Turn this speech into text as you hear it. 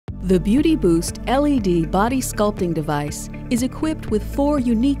The Beauty Boost LED body sculpting device is equipped with 4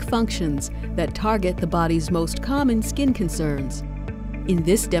 unique functions that target the body's most common skin concerns. In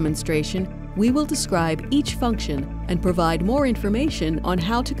this demonstration, we will describe each function and provide more information on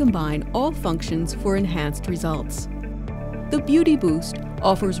how to combine all functions for enhanced results. The Beauty Boost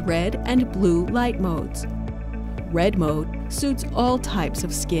offers red and blue light modes. Red mode suits all types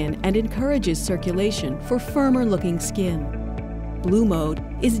of skin and encourages circulation for firmer-looking skin. Blue mode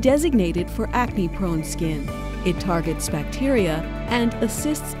is designated for acne-prone skin. It targets bacteria and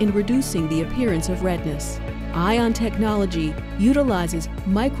assists in reducing the appearance of redness. Ion technology utilizes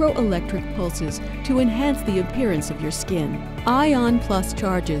microelectric pulses to enhance the appearance of your skin. Ion Plus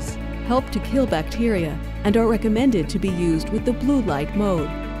charges help to kill bacteria and are recommended to be used with the blue light mode.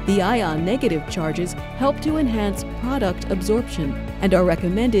 The ion negative charges help to enhance product absorption and are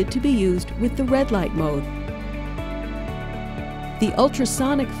recommended to be used with the red light mode. The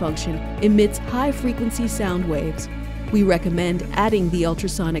ultrasonic function emits high-frequency sound waves. We recommend adding the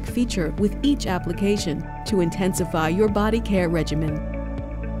ultrasonic feature with each application to intensify your body care regimen.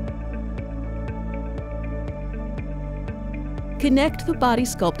 Connect the body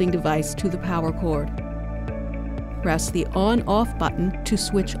sculpting device to the power cord. Press the on-off button to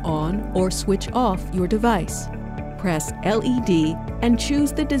switch on or switch off your device. Press LED and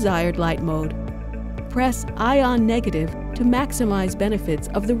choose the desired light mode. Press Ion Negative to maximize benefits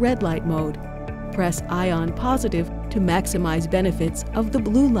of the red light mode. Press Ion Positive to maximize benefits of the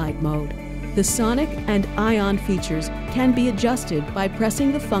blue light mode. The sonic and ion features can be adjusted by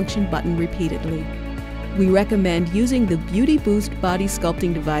pressing the function button repeatedly. We recommend using the Beauty Boost body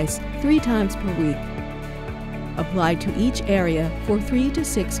sculpting device 3 times per week. Apply to each area for 3 to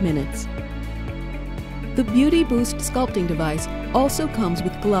 6 minutes. The Beauty Boost sculpting device also comes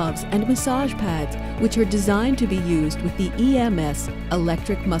with gloves and massage pads, which are designed to be used with the EMS,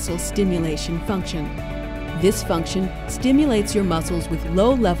 electric muscle stimulation function. This function stimulates your muscles with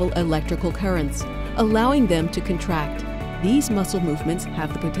low-level electrical currents, allowing them to contract. These muscle movements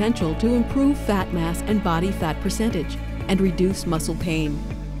have the potential to improve fat mass and body fat percentage and reduce muscle pain.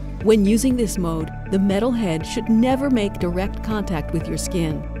 When using this mode, the metal head should never make direct contact with your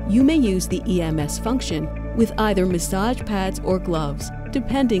skin. You may use the EMS function with either massage pads or gloves,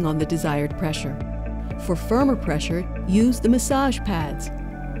 depending on the desired pressure. For firmer pressure, use the massage pads.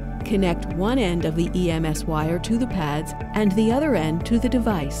 Connect one end of the EMS wire to the pads and the other end to the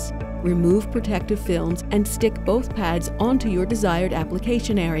device. Remove protective films and stick both pads onto your desired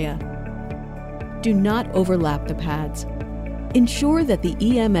application area. Do not overlap the pads. Ensure that the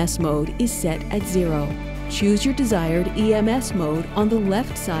EMS mode is set at 0. Choose your desired EMS mode on the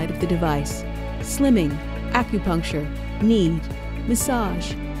left side of the device. Slimming, acupuncture, knead,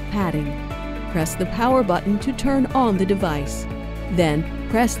 massage, padding. Press the power button to turn on the device. Then,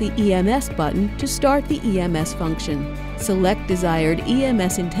 press the EMS button to start the EMS function. Select desired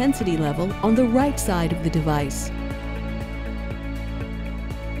EMS intensity level on the right side of the device.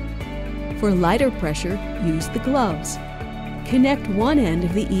 For lighter pressure, use the gloves. Connect one end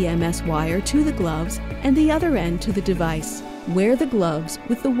of the EMS wire to the gloves and the other end to the device. Wear the gloves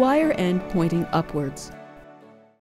with the wire end pointing upwards.